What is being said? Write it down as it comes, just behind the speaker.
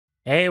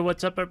Hey,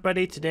 what's up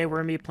everybody? Today we're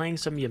going to be playing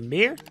some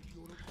Ymir.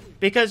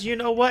 Because you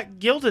know what?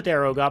 Gilded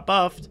Arrow got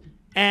buffed,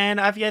 and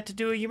I've yet to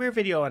do a Ymir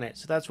video on it.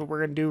 So that's what we're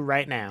going to do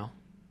right now.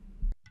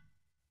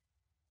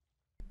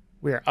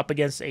 We are up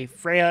against a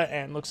Freya,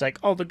 and looks like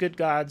all the good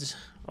gods,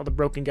 all the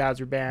broken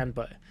gods are banned.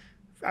 But,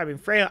 I mean,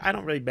 Freya, I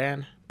don't really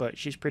ban, but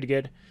she's pretty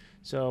good.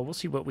 So we'll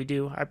see what we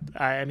do.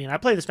 I mean, I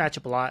play this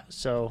matchup a lot,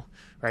 so...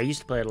 Or I used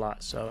to play it a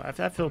lot, so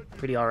I feel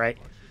pretty alright.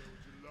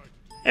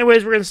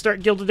 Anyways, we're going to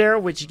start Gilded Arrow,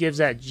 which gives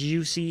that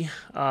juicy,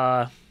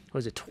 what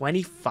was it,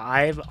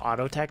 25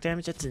 auto attack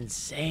damage? That's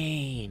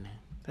insane.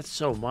 That's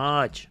so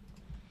much.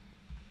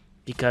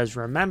 Because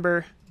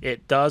remember,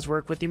 it does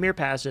work with the Ymir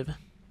passive.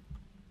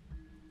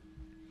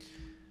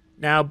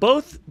 Now,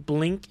 both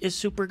Blink is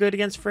super good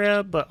against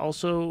Freya, but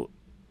also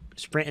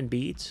Sprint and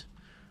Beads.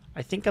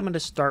 I think I'm going to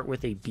start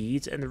with a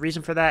Beads, and the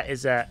reason for that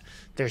is that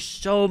there's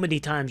so many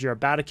times you're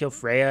about to kill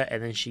Freya,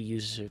 and then she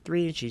uses her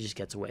 3, and she just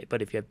gets away.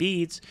 But if you have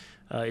Beads,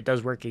 it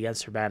does work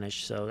against her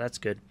banish, so that's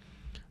good.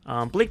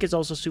 Blink is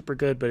also super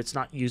good, but it's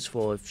not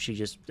useful if she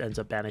just ends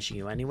up banishing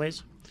you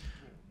anyways.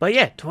 But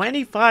yeah,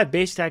 25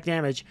 base attack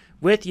damage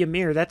with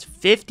Ymir. That's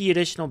 50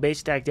 additional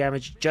base attack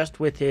damage just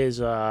with his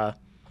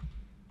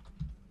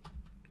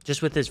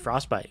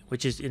frostbite,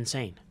 which is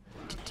insane.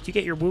 Did you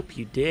get your whoop?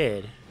 You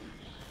did.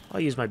 I'll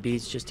use my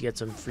beads just to get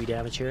some free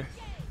damage here.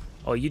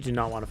 Oh, you do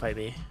not want to fight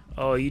me.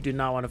 Oh, you do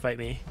not want to fight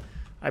me.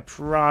 I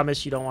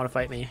promise you don't want to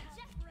fight me.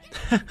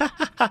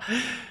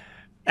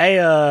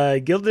 Hey,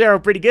 Gilded Arrow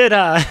pretty good,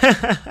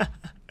 huh?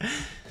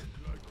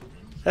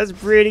 That's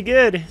pretty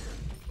good.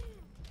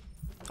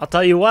 I'll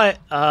tell you what,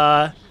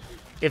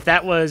 if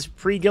that was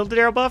pre-Gilded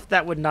Arrow buff,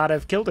 that would not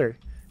have killed her.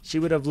 She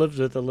would have lived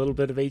with a little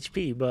bit of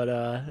HP, but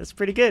that's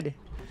pretty good.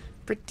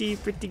 Pretty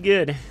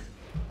good.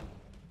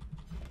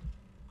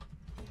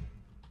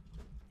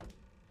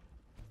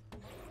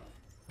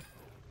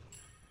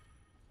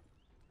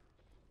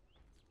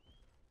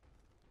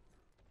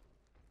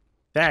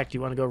 Back, do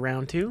you want to go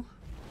round 2?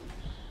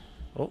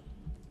 Oh.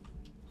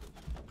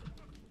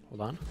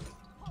 Hold on.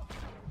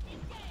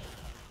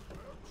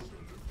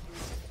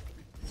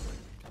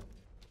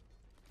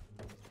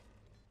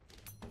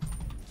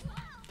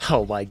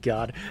 Oh my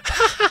god.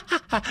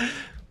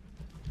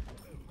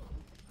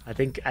 I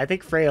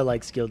think Freya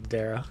likes Gilded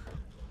Arrow.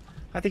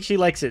 I think she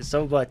likes it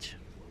so much.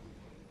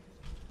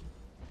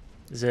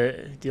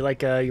 Do you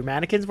like your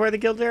mannequins more than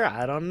Gilded Arrow?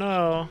 I don't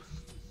know.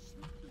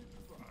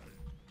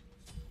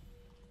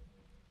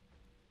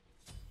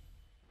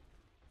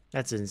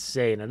 That's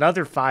insane.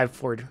 Another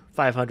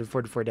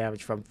 544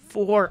 damage from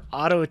 4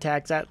 auto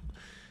attacks.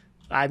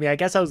 I mean, I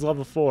guess I was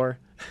level 4.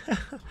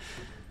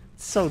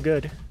 So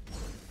good.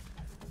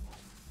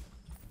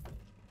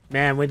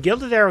 Man, when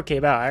Gilded Arrow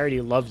came out, I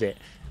already loved it.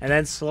 And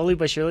then slowly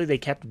but surely, they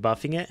kept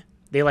buffing it.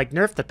 They, like,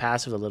 nerfed the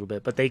passive a little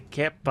bit, but they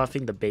kept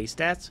buffing the base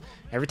stats.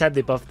 Every time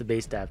they buff the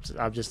base stats,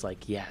 I'm just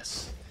like,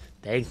 yes.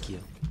 Thank you.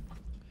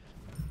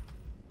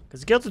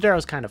 Because Gilded Arrow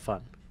is kind of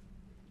fun.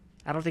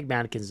 I don't think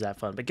Mannequins is that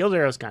fun, but Gilded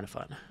Arrow is kind of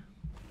fun.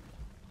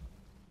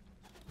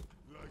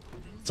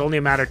 It's only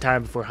a matter of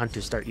time before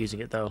hunters start using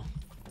it, though.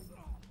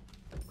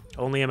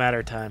 Only a matter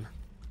of time.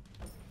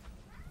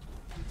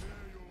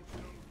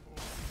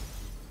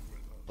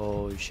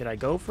 Oh, should I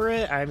go for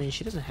it? I mean,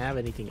 she doesn't have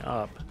anything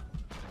up.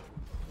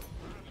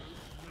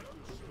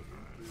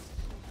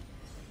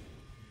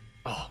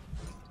 Oh.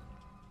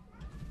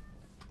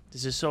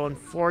 This is so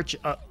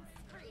unfortunate.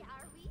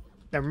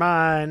 Never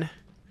mind.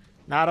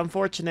 Not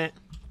unfortunate.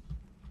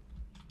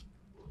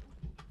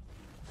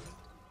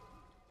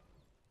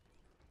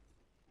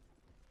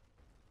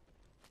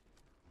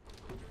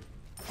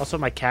 Also,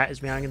 my cat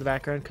is meowing in the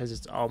background because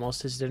it's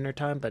almost his dinner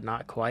time, but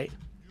not quite.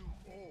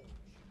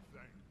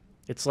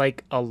 It's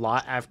like a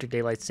lot after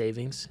daylight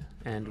savings,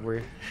 and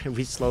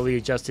we slowly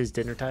adjust his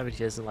dinner time, and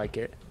he doesn't like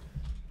it.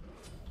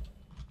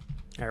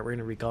 All right, we're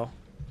gonna recall.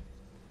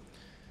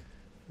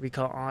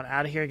 Recall on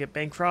out of here. Get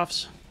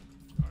Bancrofts.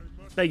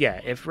 But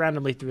yeah, if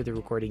randomly through the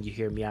recording you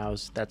hear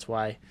meows, that's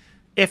why.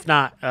 If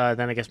not,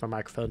 then I guess my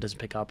microphone doesn't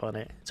pick up on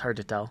it. It's hard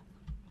to tell.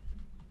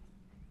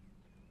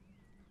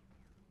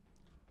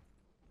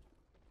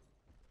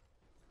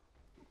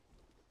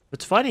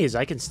 What's funny is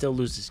I can still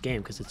lose this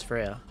game because it's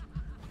Freya.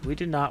 We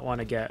do not want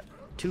to get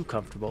too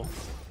comfortable.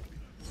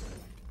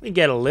 We can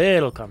get a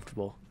little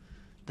comfortable.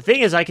 The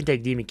thing is I can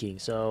take Demon King,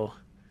 so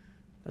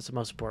that's the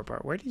most important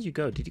part. Where did you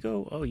go? Did you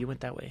go? Oh, you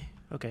went that way.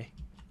 Okay.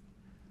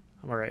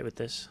 I'm alright with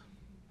this.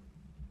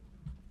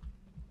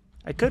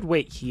 I could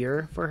wait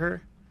here for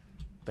her,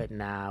 but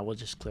nah, we'll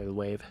just clear the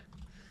wave.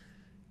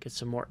 Get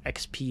some more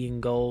XP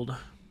and gold.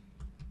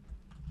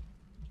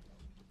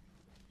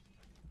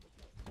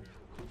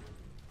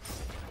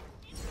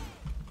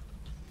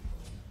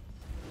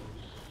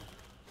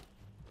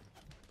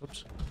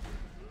 Oops.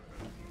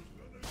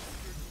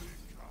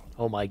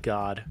 Oh my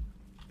god.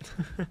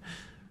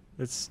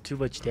 That's too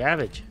much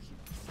damage.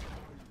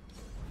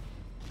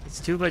 It's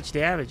too much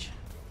damage.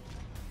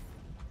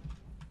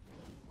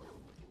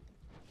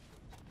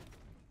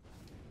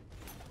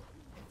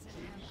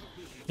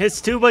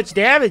 It's too much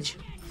damage.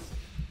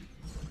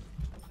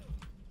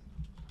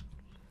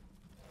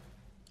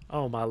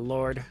 Oh my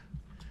lord.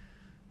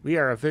 We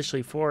are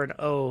officially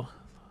 4-0.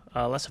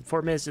 Less than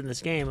 4 minutes in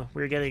this game.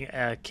 We're getting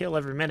a kill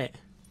every minute.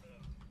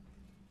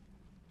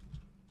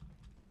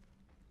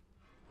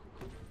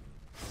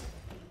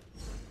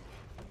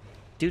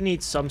 Do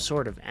need some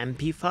sort of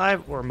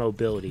MP5 or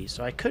mobility,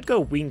 so I could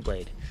go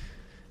Wingblade,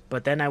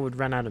 but then I would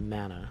run out of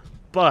mana.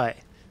 But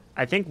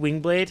I think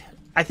Wingblade,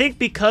 I think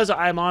because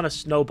I'm on a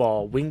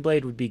snowball,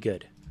 Wingblade would be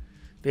good.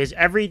 Because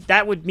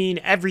that would mean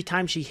every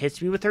time she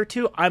hits me with her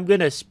 2, I'm going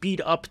to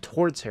speed up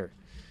towards her.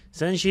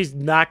 So then she's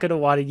not going to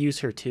want to use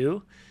her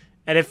 2.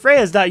 And if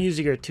Freya's not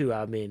using her 2,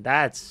 I mean,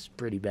 that's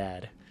pretty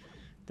bad.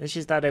 Then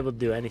she's not able to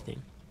do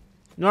anything.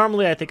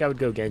 Normally, I think I would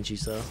go Genji,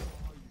 so.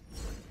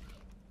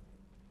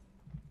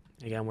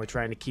 Again, we're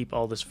trying to keep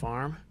all this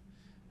farm.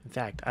 In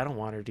fact, I don't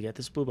want her to get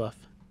this blue buff.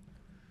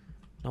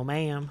 No,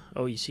 ma'am.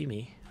 Oh, you see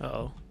me.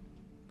 Uh-oh.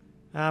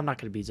 I'm not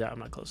going to beat that. I'm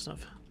not close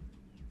enough.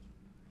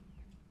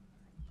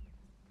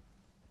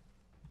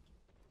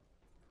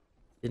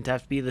 Didn't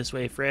have to be this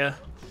way, Freya.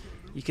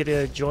 You could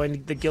have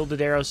joined the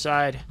Gilded Arrow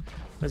side.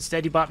 But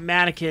instead, you bought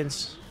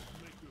mannequins.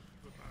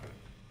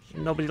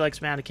 Nobody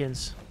likes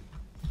mannequins.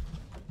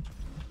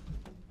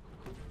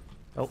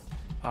 Oh,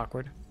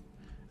 awkward.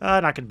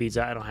 Not going to beat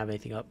that. I don't have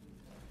anything up.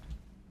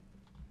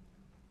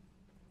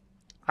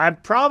 I'm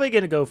probably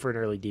going to go for an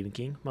early Demon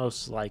King,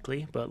 most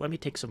likely. But let me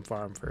take some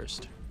farm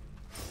first.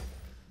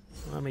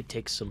 Let me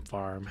take some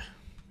farm.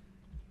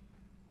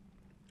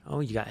 Oh,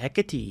 you got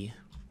Hecate.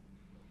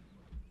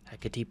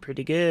 Hecate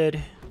pretty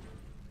good.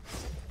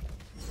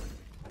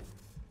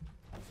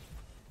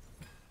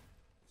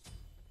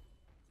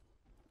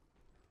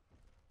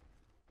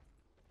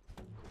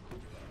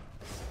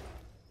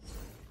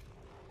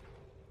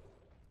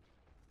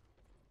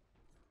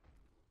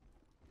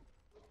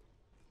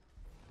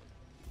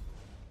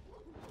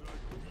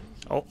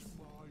 Oh.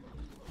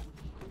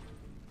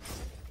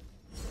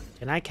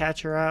 Can I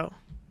catch her out?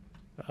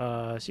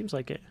 Seems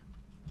like it.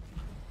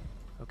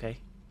 Okay.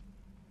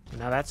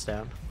 Now that's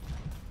down.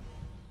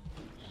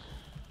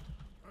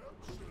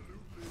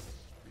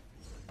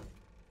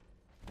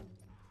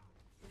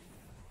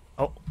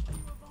 Oh.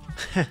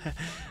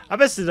 I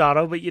missed the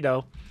auto, but you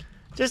know.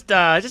 Just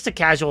a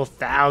casual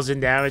 1,000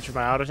 damage for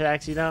my auto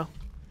attacks, you know?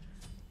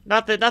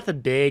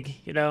 Nothing big,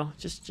 you know?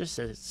 Just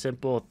a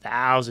simple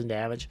 1,000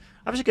 damage.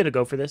 I'm just gonna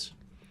go for this.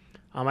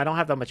 I don't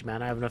have that much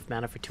mana. I have enough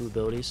mana for 2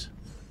 abilities.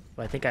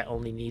 But I think I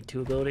only need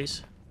 2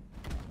 abilities.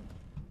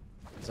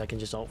 Because I can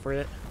just ult for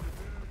it.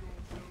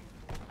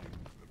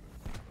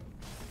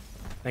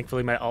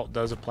 Thankfully, my ult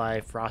does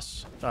apply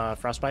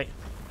frostbite.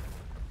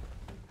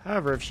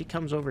 However, if she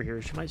comes over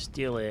here, she might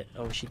steal it.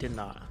 Oh, she did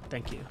not.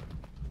 Thank you.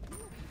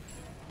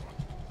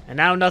 And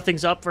now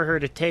nothing's up for her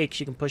to take.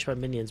 She can push my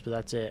minions, but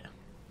that's it.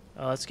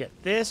 Let's get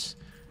this.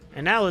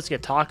 And now let's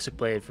get Toxic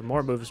Blade for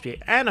more movement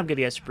speed. And I'm going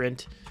to get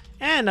Sprint.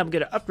 And I'm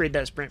going to upgrade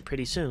that Sprint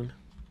pretty soon.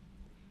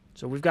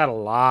 So we've got a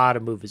lot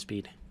of movement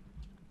speed.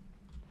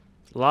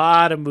 A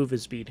lot of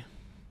movement speed.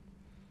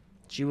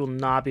 She will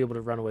not be able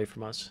to run away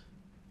from us.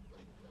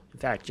 In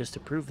fact, just to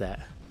prove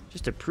that.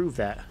 Just to prove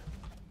that.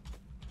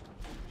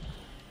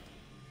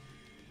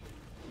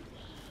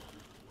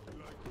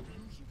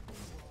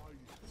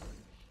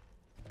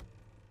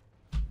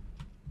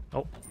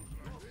 Oh.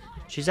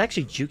 She's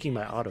actually juking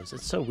my autos.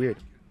 It's so weird.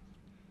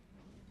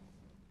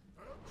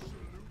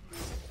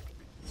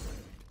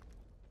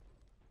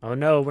 Oh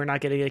no, we're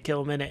not getting a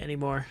kill a minute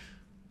anymore.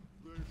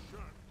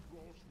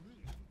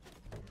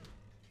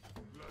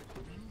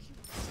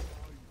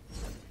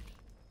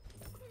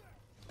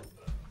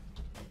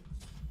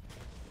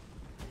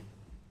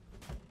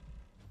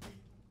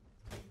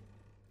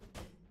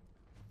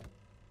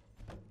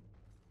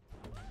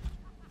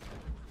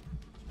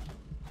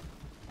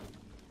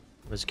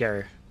 I'm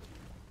scared her.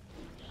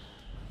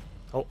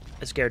 Oh,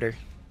 I scared her.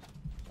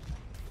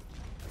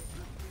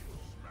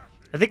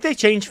 I think they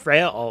changed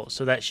Freya ult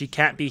so that she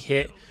can't be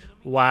hit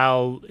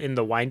while in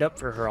the windup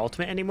for her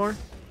ultimate anymore.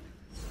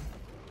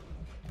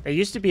 It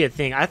used to be a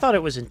thing. I thought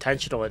it was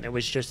intentional and it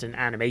was just an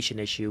animation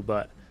issue,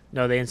 but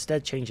no, they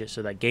instead changed it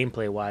so that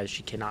gameplay-wise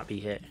she cannot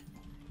be hit.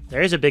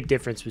 There is a big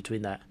difference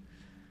between that.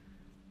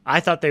 I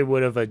thought they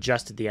would have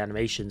adjusted the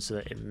animation so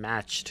that it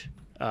matched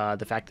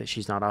the fact that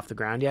she's not off the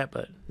ground yet,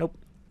 but nope.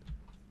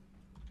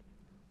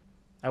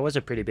 That was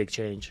a pretty big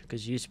change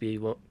because you used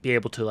to be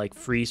able to like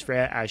freeze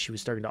Freya as she was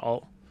starting to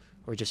ult.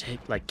 Or just hit,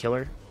 like, kill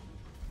her.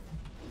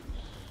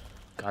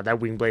 God, that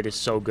Wingblade is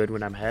so good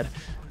when I'm ahead.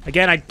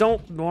 Again, I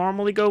don't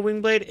normally go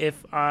Wingblade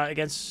if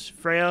against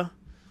Freya.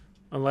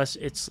 Unless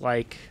it's,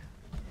 like...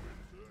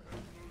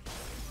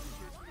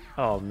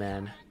 Oh,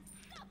 man.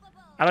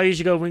 I don't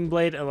usually go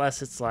Wingblade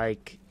unless it's,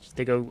 like,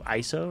 they go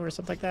ISO or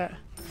something like that.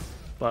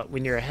 But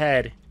when you're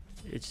ahead,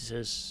 it's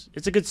just...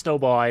 It's a good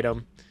snowball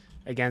item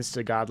against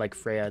a god like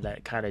Freya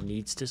that kind of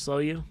needs to slow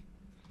you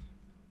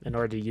in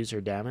order to use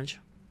her damage.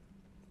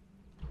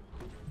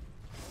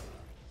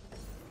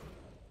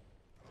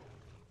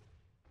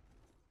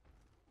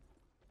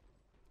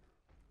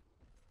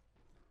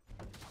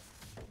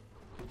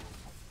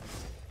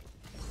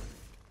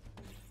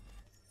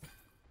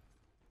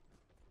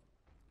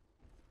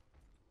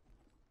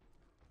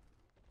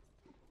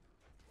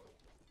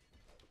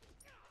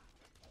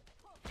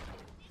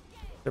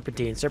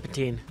 Serpentine,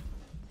 serpentine.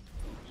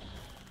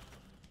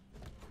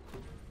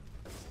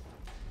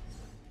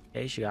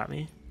 Okay, she got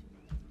me.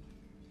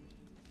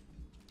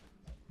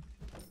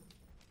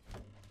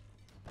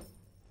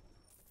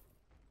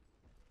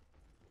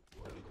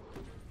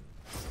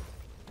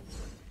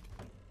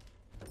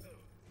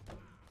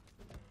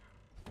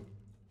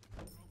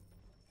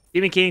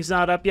 Demon King's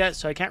not up yet,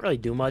 so I can't really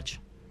do much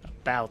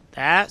about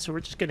that. So we're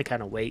just going to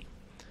kind of wait.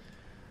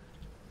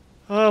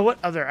 What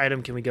other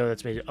item can we go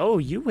that's made? Oh,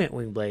 you went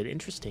Wingblade.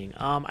 Interesting.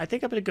 I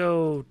think I'm going to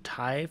go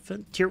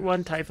Typhon. Tier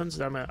 1 Typhons,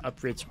 and I'm going to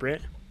upgrade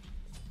Sprint.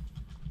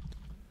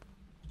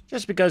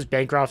 Just because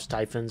Bancroft's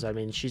Typhons, I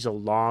mean, she's a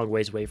long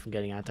ways away from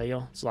getting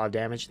anti-heal. It's a lot of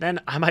damage. Then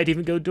I might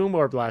even go Doom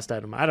Orb last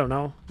item. I don't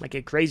know. Might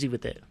get crazy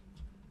with it.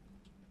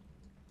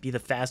 Be the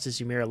fastest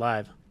Ymir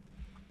alive.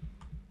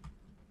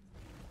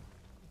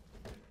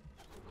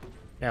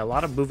 Yeah, a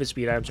lot of movement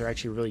speed items are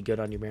actually really good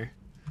on Ymir.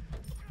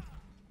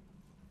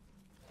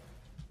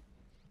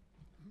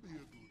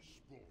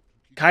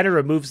 Kind of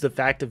removes the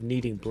fact of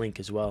needing blink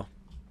as well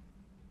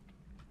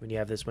when you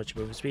have this much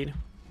movement speed.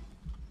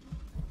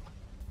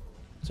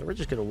 So we're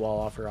just going to wall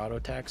off her auto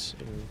attacks.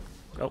 And,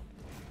 oh,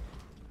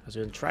 I was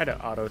going to try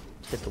to auto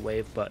hit the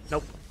wave, but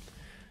nope.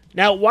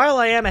 Now, while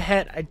I am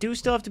ahead, I do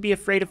still have to be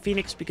afraid of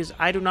Phoenix because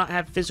I do not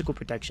have physical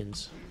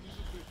protections.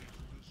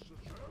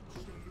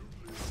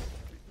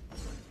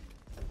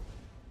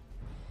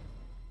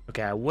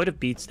 Okay, I would have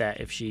beats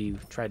that if she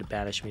tried to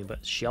banish me,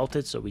 but she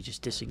ulted, so we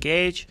just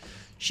disengage.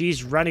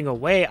 She's running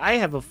away. I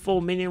have a full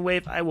minion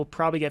wave. I will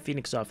probably get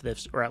Phoenix off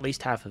this, or at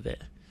least half of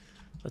it.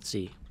 Let's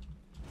see.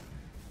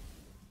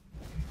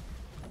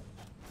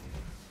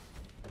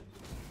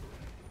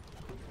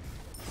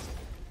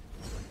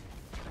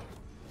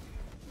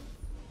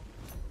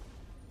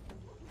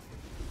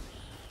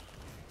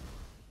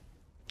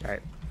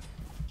 Alright.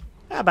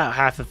 About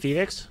half of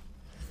Phoenix.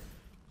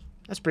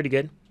 That's pretty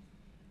good.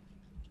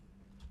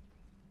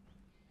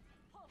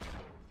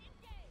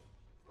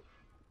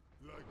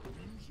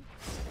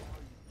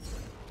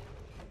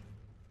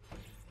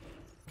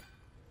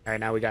 Alright,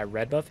 now we got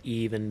red buff.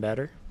 Even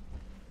better.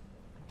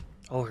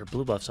 Oh, her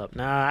blue buff's up.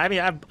 Nah, I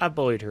mean, I've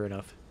bullied her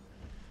enough.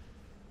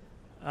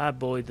 I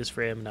bullied this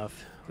frame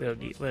enough. We don't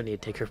need to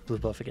take her blue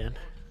buff again.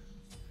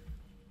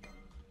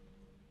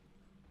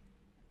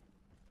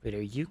 Wait,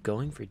 are you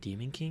going for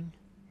Demon King?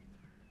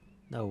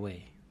 No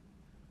way.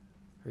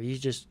 Or are you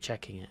just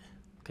checking it?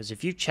 Because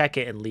if you check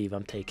it and leave,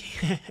 I'm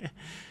taking it.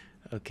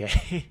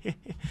 Okay.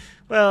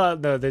 Well,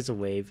 no, there's a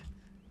wave.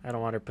 I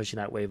don't want her pushing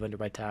that wave under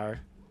my tower.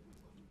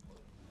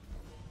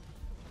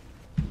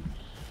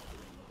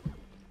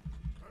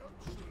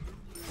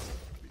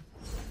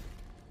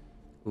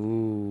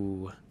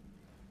 Ooh.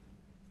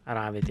 I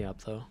don't have anything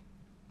up, though.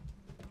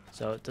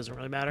 So it doesn't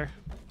really matter.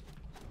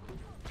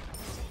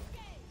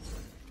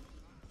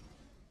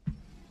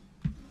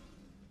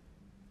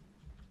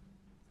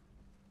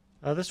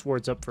 This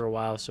ward's up for a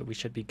while, so we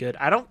should be good.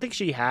 I don't think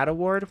she had a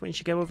ward when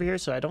she came over here,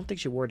 so I don't think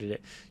she warded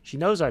it. She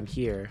knows I'm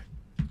here.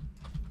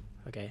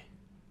 Okay.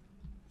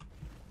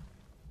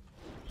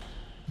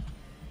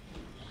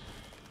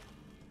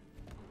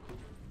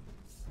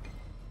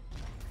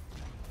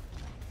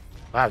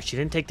 Wow, she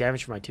didn't take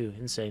damage from my 2.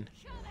 Insane.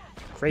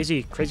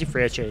 Crazy, crazy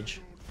Freya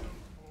change.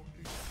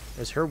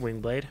 There's her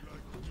Wingblade.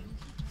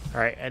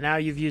 Alright, and now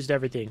you've used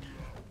everything.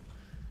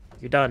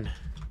 You're done.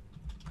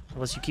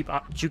 Unless you keep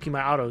juking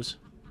my autos.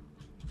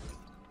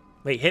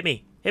 Wait, hit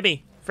me. Hit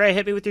me. Freya,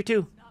 hit me with your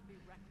 2.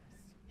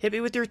 Hit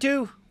me with your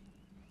 2.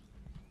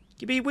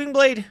 Give me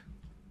Wingblade.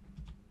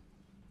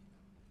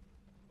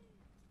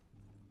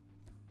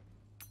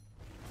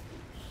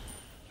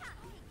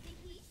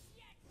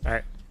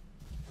 Alright.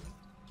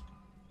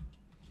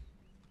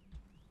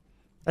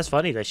 That's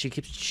funny that she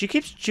keeps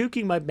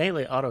juking my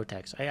melee auto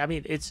attacks. I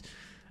mean,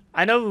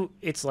 I know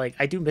it's like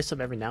I do miss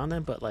them every now and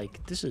then, but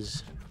like this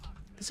is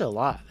a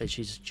lot that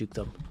she's juked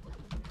them.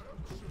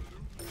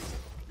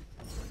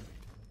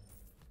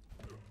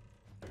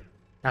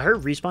 Now her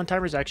respawn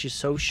timer is actually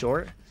so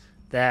short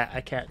that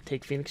I can't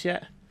take Phoenix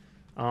yet.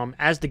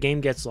 As the game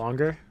gets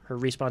longer, her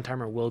respawn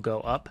timer will go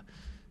up.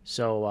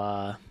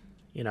 So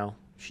you know,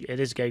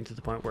 it is getting to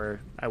the point where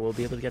I will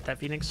be able to get that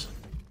Phoenix.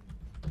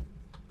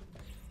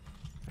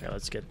 Okay,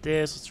 let's get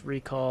this. Let's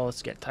recall.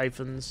 Let's get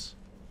Typhons.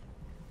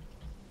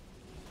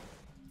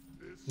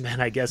 Then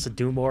I guess a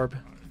Doom Orb,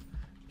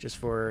 just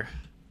for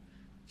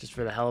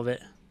the hell of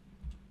it.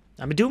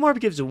 I mean, Doom Orb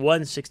gives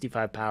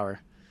 165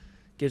 power.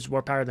 Gives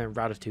more power than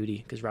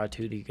Ratatouille, because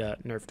Ratatouille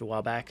got nerfed a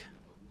while back.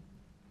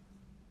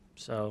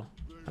 So,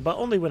 but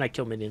only when I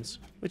kill minions,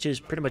 which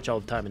is pretty much all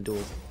the time in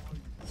Duel.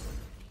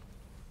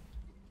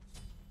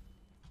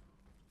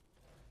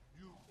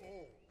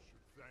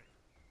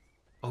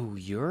 Oh,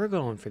 you're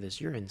going for this.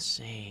 You're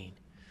insane.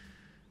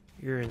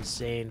 You're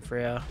insane,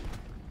 Freya.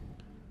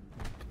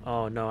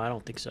 Oh, no, I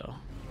don't think so.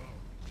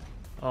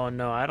 Oh,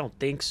 no, I don't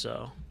think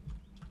so.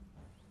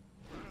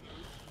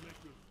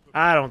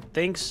 I don't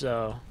think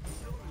so.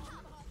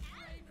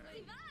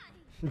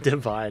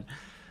 Divine.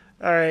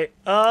 Alright,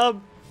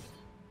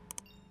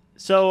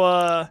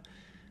 so,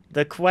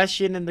 The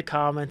question in the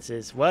comments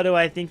is, what do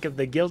I think of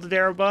the Gilded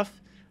Arrow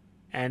buff?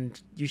 And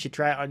you should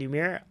try it on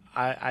Ymir.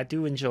 I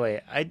do enjoy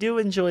it. I do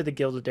enjoy the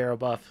Gilded Arrow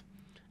buff.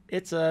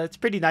 It's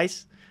pretty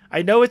nice.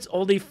 I know it's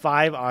only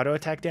 5 auto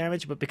attack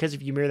damage, but because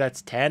of Ymir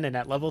that's 10, and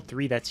at level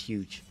 3 that's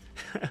huge.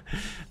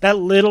 That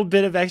little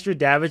bit of extra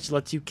damage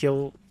lets you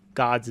kill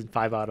gods in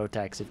 5 auto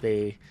attacks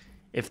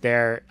if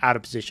they're out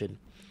of position.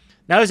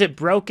 Now, is it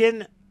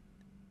broken?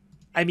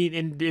 I mean,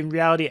 in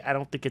reality, I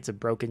don't think it's a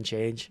broken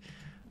change.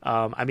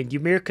 I mean,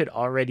 Ymir could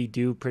already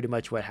do pretty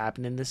much what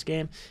happened in this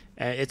game.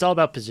 It's all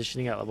about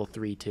positioning at level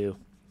 3 too.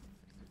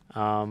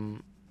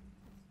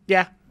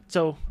 Yeah,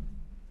 so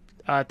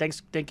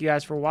thank you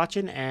guys for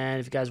watching, and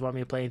if you guys want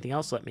me to play anything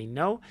else, let me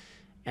know,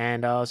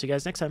 and I'll see you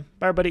guys next time.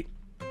 Bye, everybody.